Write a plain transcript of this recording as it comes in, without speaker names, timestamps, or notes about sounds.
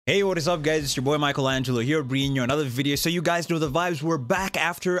Hey, what is up guys, it's your boy Michelangelo here bringing you another video. So you guys know the vibes, we're back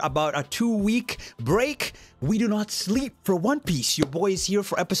after about a 2-week break. We do not sleep for One Piece. Your boy is here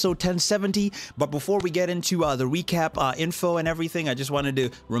for episode 1070. But before we get into the recap info and everything, I just wanted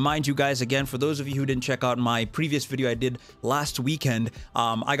to remind you guys again, for those of you who didn't check out my previous video I did last weekend,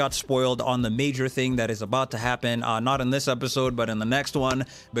 I got spoiled on the major thing that is about to happen, not in this episode, but in the next one,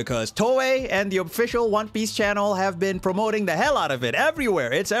 because Toei and the official One Piece channel have been promoting the hell out of it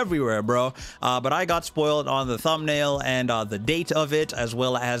everywhere. It's everywhere, bro. But I got spoiled on the thumbnail and the date of it, as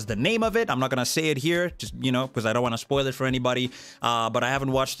well as the name of it. I'm not gonna say it here, just, you know, because I don't want to spoil it for anybody. But I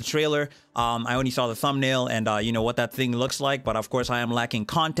haven't watched the trailer. I only saw the thumbnail and, you know, what that thing looks like. But of course, I am lacking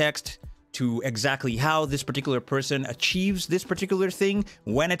context to exactly how this particular person achieves this particular thing,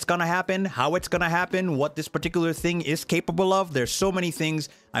 when it's gonna happen, how it's gonna happen, what this particular thing is capable of. There's so many things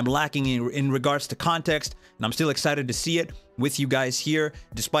I'm lacking in regards to context, and I'm still excited to see it with you guys here,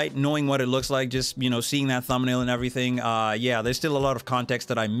 despite knowing what it looks like. Just, you know, seeing that thumbnail and everything, yeah, there's still a lot of context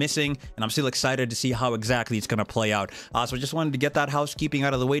that I'm missing, and I'm still excited to see how exactly it's gonna play out. So I just wanted to get that housekeeping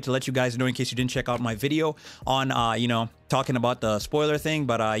out of the way to let you guys know, in case you didn't check out my video on, you know, talking about the spoiler thing.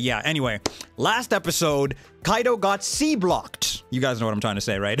 But yeah, anyway, last episode, Kaido got C-blocked. You guys know what I'm trying to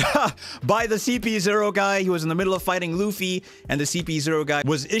say, right? By the CP0 guy. He was in the middle of fighting Luffy, and the CP0 guy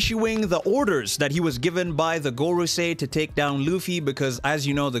was issuing the orders that he was given by the Gorosei to take down Luffy, because, as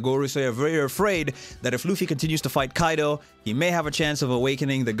you know, the Gorosei are very afraid that if Luffy continues to fight Kaido, he may have a chance of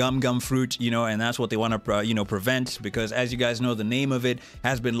awakening the Gum fruit, you know, and that's what they want to, you know, prevent, because, as you guys know, the name of it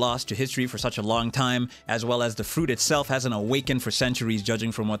has been lost to history for such a long time, as well as the fruit itself hasn't awakened for centuries,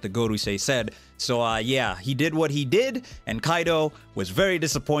 judging from what the Gorosei said. So, yeah, he did what he did, and Kaido was very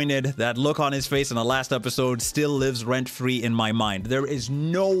disappointed. That look on his face in the last episode still lives rent-free in my mind. There is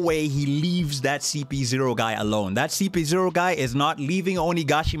no way he leaves that CP0 guy alone. That CP0 guy is not leaving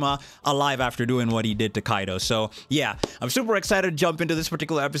Onigashima alive after doing what he did to Kaido. So, yeah, I'm super excited to jump into this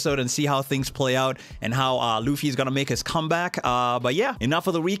particular episode and see how things play out and how Luffy is gonna make his comeback. But yeah, enough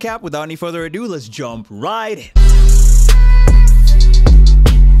of the recap. Without any further ado, let's jump right in.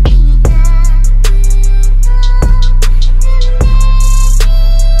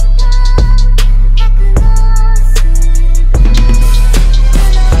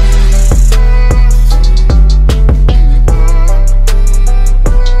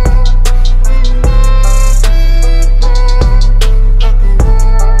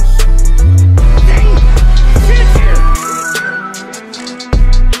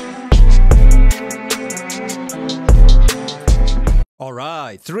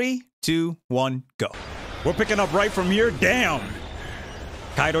 Alright, 3, 2, 1, go. We're picking up right from here. Damn!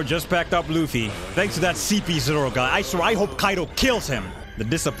 Kaido just packed up Luffy. Thanks to that CP0 guy. I swear, I hope Kaido kills him. The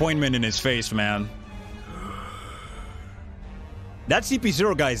disappointment in his face, man. That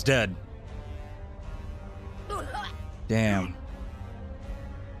CP0 guy is dead. Damn.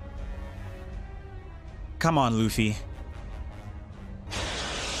 Come on, Luffy.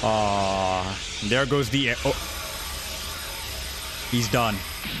 Aw, there goes the... Oh. He's done.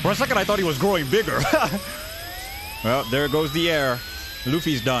 For a second, I thought he was growing bigger. Well, there goes the air.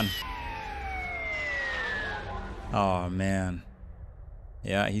 Luffy's done. Oh, man.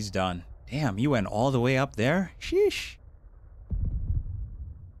 Yeah, he's done. Damn, he went all the way up there? Sheesh.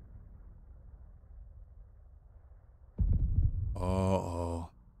 Oh.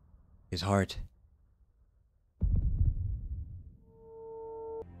 His heart.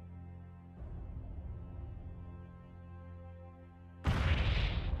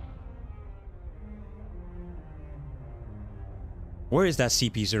 Where is that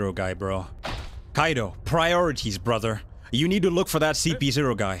CP0 guy, bro? Kaido, priorities, brother. You need to look for that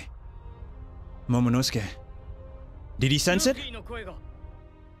CP0 guy. Momonosuke. Did he sense it?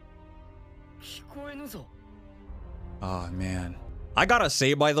 Oh, man. I gotta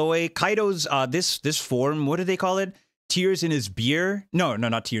say, by the way, Kaido's, this form, what do they call it? Tears in his beer? No,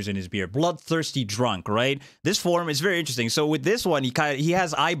 not tears in his beer. Bloodthirsty drunk, right? This form is very interesting. So with this one, he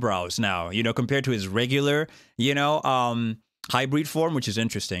has eyebrows now, you know, compared to his regular, you know, hybrid form, which is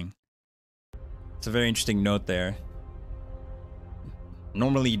interesting. It's a very interesting note there.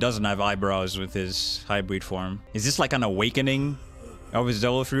 Normally he doesn't have eyebrows with his hybrid form. Is this like an awakening of his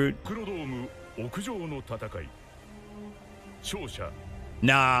devil fruit?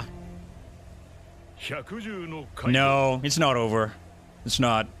 Nah. No, it's not over. It's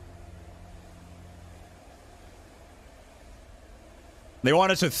not. They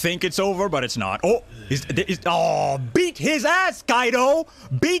want us to think it's over, but it's not. Oh, oh, beat his ass, Kaido!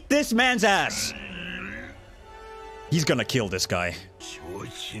 Beat this man's ass! He's gonna kill this guy.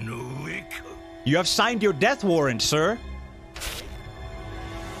 You have signed your death warrant, sir.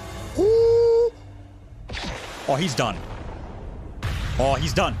 Oh, he's done. Oh,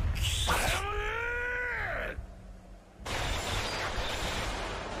 he's done.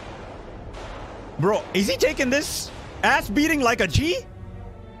 Bro, is he taking this ass beating like a G?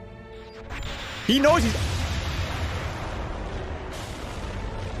 He knows he's...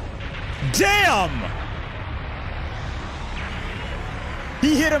 Damn!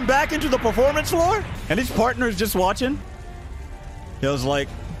 He hit him back into the performance floor? And his partner is just watching? He was like,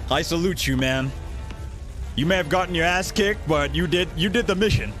 I salute you, man. You may have gotten your ass kicked, but you did the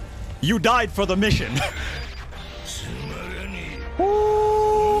mission. You died for the mission.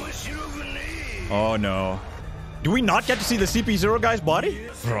 Oh no. Do we not get to see the CP0 guy's body?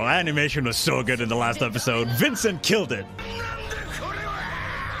 Bro, animation was so good in the last episode. Vincent killed it.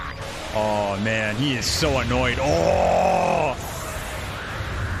 Oh man, he is so annoyed. Oh!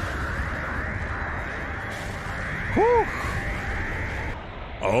 Whew.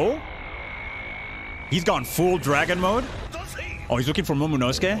 Oh? He's gone full dragon mode? Oh, he's looking for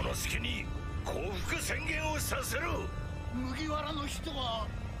Momonosuke?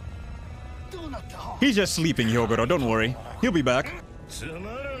 He's just sleeping, Hyogoro. Don't worry. He'll be back.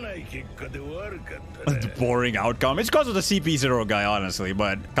 The boring outcome. It's because of the CP0 guy, honestly,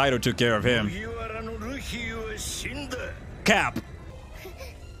 but Kaido took care of him. Cap.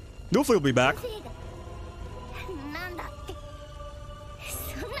 Luffy will be back.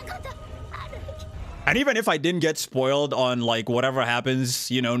 And even if I didn't get spoiled on like whatever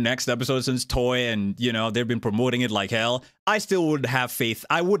happens, you know, next episode, since Toy and, you know, they've been promoting it like hell, I still would have faith.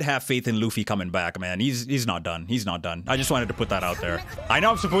 I would have faith in Luffy coming back, man. He's not done. He's not done. I just wanted to put that out there. I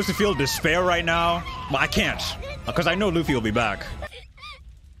know I'm supposed to feel despair right now, but I can't because I know Luffy will be back.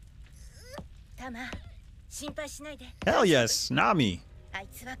 Hell yes, Nami.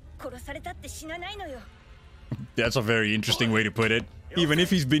 That's a very interesting way to put it. Even if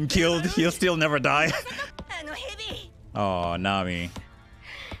he's been killed, he'll still never die. Oh, Nami.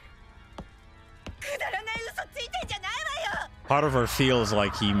 Part of her feels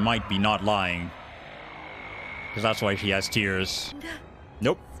like he might be not lying. Because that's why she has tears.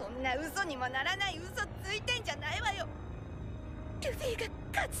 Nope.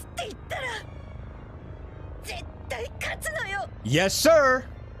 Yes, sir!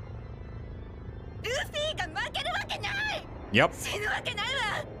 Yep.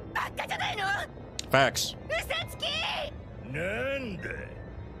 Facts.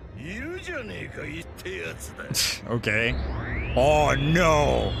 Okay. Oh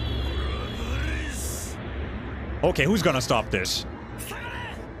no. Okay, who's gonna stop this?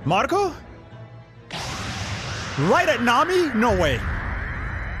 Marco? Right at Nami? No way.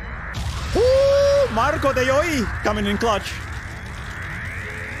 Woo! Marco de Yoi coming in clutch.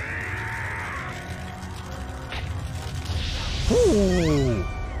 Ooh.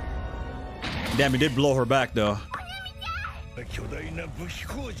 Damn, he did blow her back though.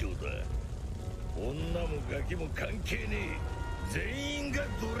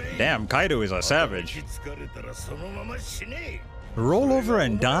 Damn, Kaido is a savage. Roll over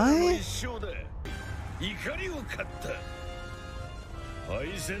and die?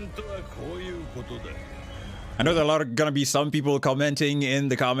 I know there are gonna be some people commenting in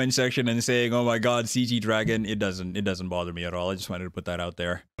the comment section and saying, "Oh my God, CG Dragon." It doesn't bother me at all. I just wanted to put that out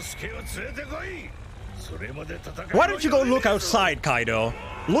there. Why don't you go look outside, Kaido?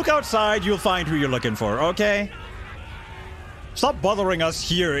 Look outside, you'll find who you're looking for. Okay? Stop bothering us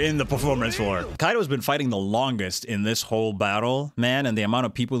here in the performance floor. Kaido's been fighting the longest in this whole battle, man, and the amount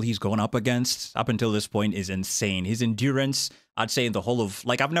of people he's going up against up until this point is insane. His endurance, I'd say in the whole of,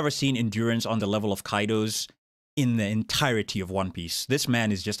 like, I've never seen endurance on the level of Kaido's in the entirety of One Piece. This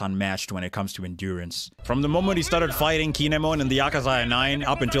man is just unmatched when it comes to endurance. From the moment he started fighting Kinemon and the Akazaya 9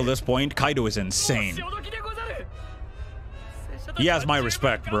 up until this point, Kaido is insane. He has my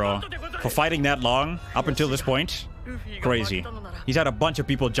respect, bro. For fighting that long up until this point, crazy. He's had a bunch of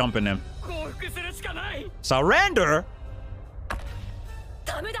people jumping him. Surrender?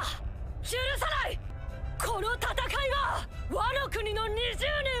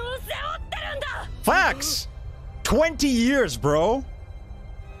 Facts! 20 years, bro.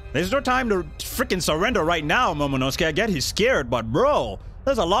 There's no time to freaking surrender right now, Momonosuke. I get he's scared, but bro,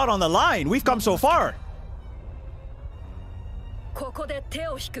 there's a lot on the line. We've come so far.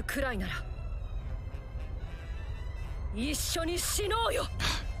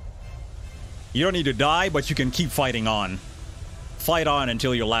 You don't need to die, but you can keep fighting on. Fight on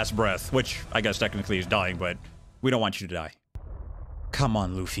until your last breath, which I guess technically is dying, but we don't want you to die. Come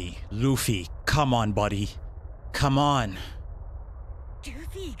on, Luffy. Luffy, come on, buddy. Come on.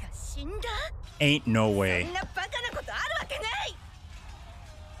 Ain't no way.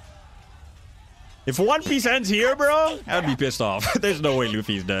 If One Piece ends here, bro, I'd be pissed off. There's no way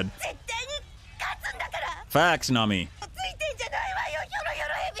Luffy's dead. Facts, Nami.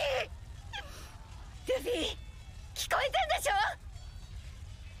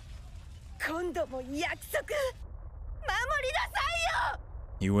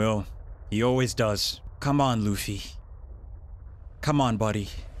 He will. He always does. Come on, Luffy. Come on, buddy.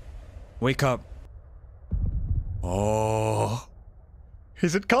 Wake up. Oh.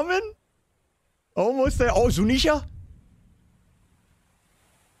 Is it coming? Almost there. Oh, Zunisha?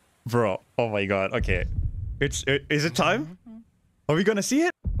 Bro. Oh my god. Okay. Is it time? Are we gonna see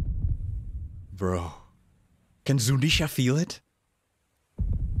it? Bro. Can Zunisha feel it?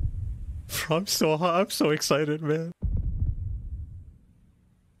 Bro, I'm so excited, man.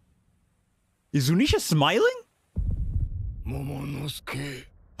 Is Zunisha smiling? Momonosuke.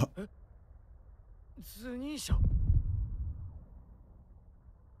 Zunisha.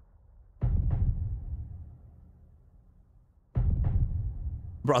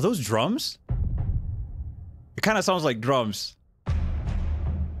 Bro, are those drums? It kind of sounds like drums.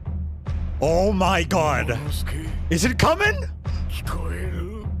 Oh my god. Is it coming?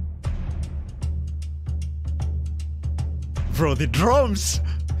 Bro, the drums.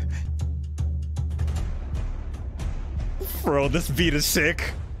 Bro, this beat is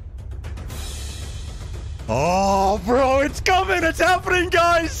sick. Oh, bro, it's coming. It's happening,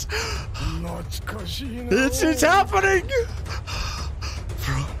 guys. It's happening.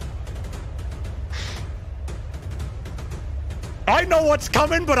 Bro. I know what's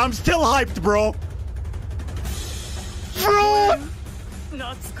coming, but I'm still hyped, bro. Bro.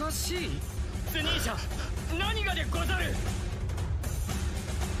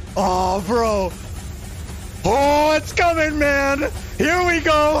 Oh, bro. Oh, it's coming, man. Here we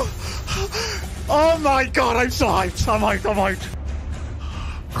go. Oh my god, I'm so hyped. I'm hyped.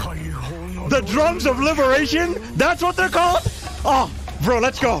 The drums of liberation? That's what they're called? Oh, bro,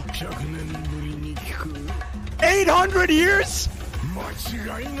 let's go. 800 years?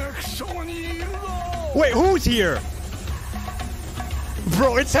 Wait, who's here?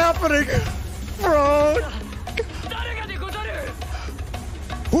 Bro, it's happening. Bro.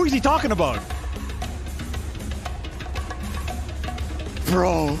 Who is he talking about?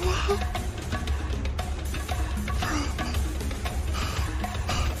 Bro.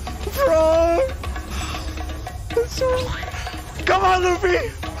 Bro. Come on,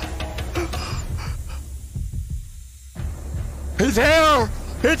 Luffy. His hair.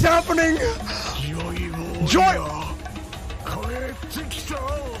 It's happening. Joy.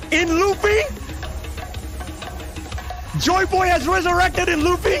 In Luffy. Joy Boy has resurrected in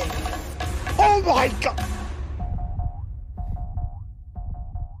Luffy. Oh my god.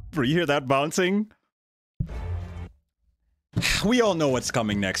 Bro, you hear that bouncing? We all know what's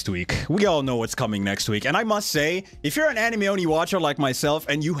coming next week. We all know what's coming next week. And I must say, if you're an anime-only watcher like myself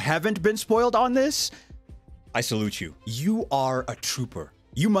and you haven't been spoiled on this, I salute you. You are a trooper.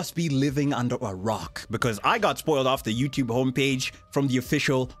 You must be living under a rock, because I got spoiled off the YouTube homepage from the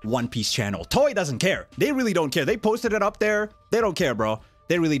official One Piece channel. Toei doesn't care. They really don't care. They posted it up there. They don't care, bro.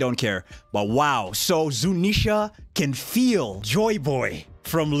 They really don't care. But wow, so Zunisha can feel Joy Boy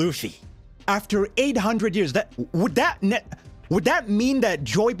from Luffy after 800 years. Would that mean that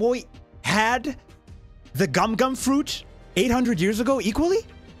Joy Boy had the Gum Gum fruit 800 years ago equally?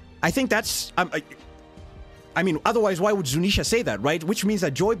 I think that's I mean, otherwise, why would Zunisha say that, right? Which means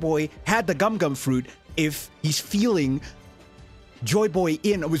that Joy Boy had the Gum Gum fruit if he's feeling Joy Boy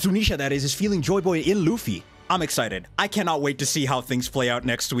in, Zunisha that is feeling Joy Boy in Luffy. I'm excited. I cannot wait to see how things play out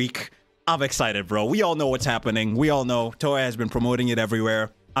next week. I'm excited, bro. We all know what's happening. We all know. Toei has been promoting it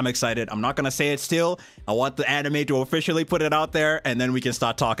everywhere. I'm excited. I'm not gonna say it still. I want the anime to officially put it out there, and then we can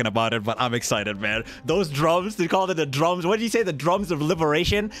start talking about it, but I'm excited, man. Those drums, they called it the drums. What did you say? The drums of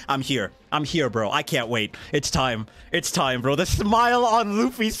liberation? I'm here. I'm here, bro. I can't wait. It's time. It's time, bro. The smile on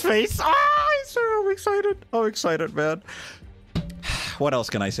Luffy's face. Ah, I'm excited. I'm excited, man. What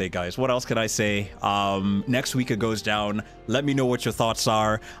else can I say, guys? What else can I say? Next week it goes down. Let me know what your thoughts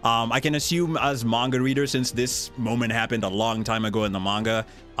are. I can assume as manga readers, since this moment happened a long time ago in the manga,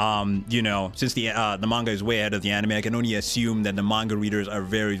 you know, since the manga is way ahead of the anime, I can only assume that the manga readers are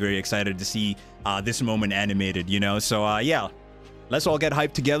very, very excited to see this moment animated, you know? So, yeah, let's all get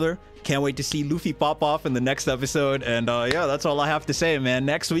hyped together. Can't wait to see Luffy pop off in the next episode. And yeah, that's all I have to say, man.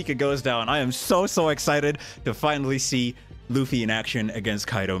 Next week it goes down. I am so, so excited to finally see Luffy in action against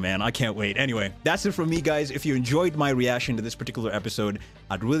Kaido, man. I can't wait. Anyway, that's it from me, guys. If you enjoyed my reaction to this particular episode,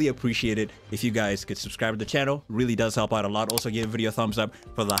 I'd really appreciate it if you guys could subscribe to the channel. Really does help out a lot. Also, give the video a thumbs up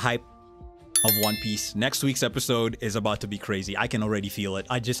for the hype. of One Piece. Next week's episode is about to be crazy. I can already feel it.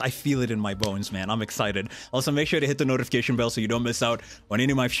 I feel it in my bones, man. I'm excited. Also, make sure to hit the notification bell so you don't miss out on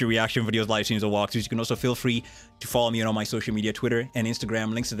any of my future reaction videos, live streams, or walkthroughs. You can also feel free to follow me on all my social media, Twitter and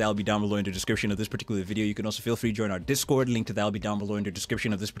Instagram. Links to that will be down below in the description of this particular video. You can also feel free to join our Discord. Link to that will be down below in the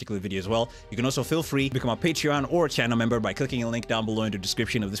description of this particular video as well. You can also feel free to become a Patreon or a channel member by clicking a link down below in the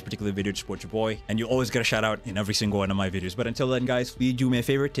description of this particular video to support your boy. And you'll always get a shout out in every single one of my videos. But until then, guys, please do me a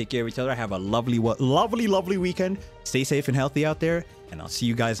favor. Take care of each other. Have a lovely weekend. Stay safe and healthy out there. And I'll see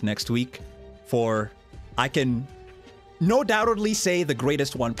you guys next week for, I can no doubtedly say, the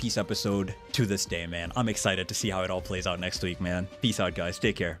greatest One Piece episode to this day, man. I'm excited to see how it all plays out next week, man. Peace out, guys.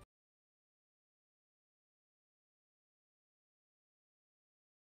 Take care.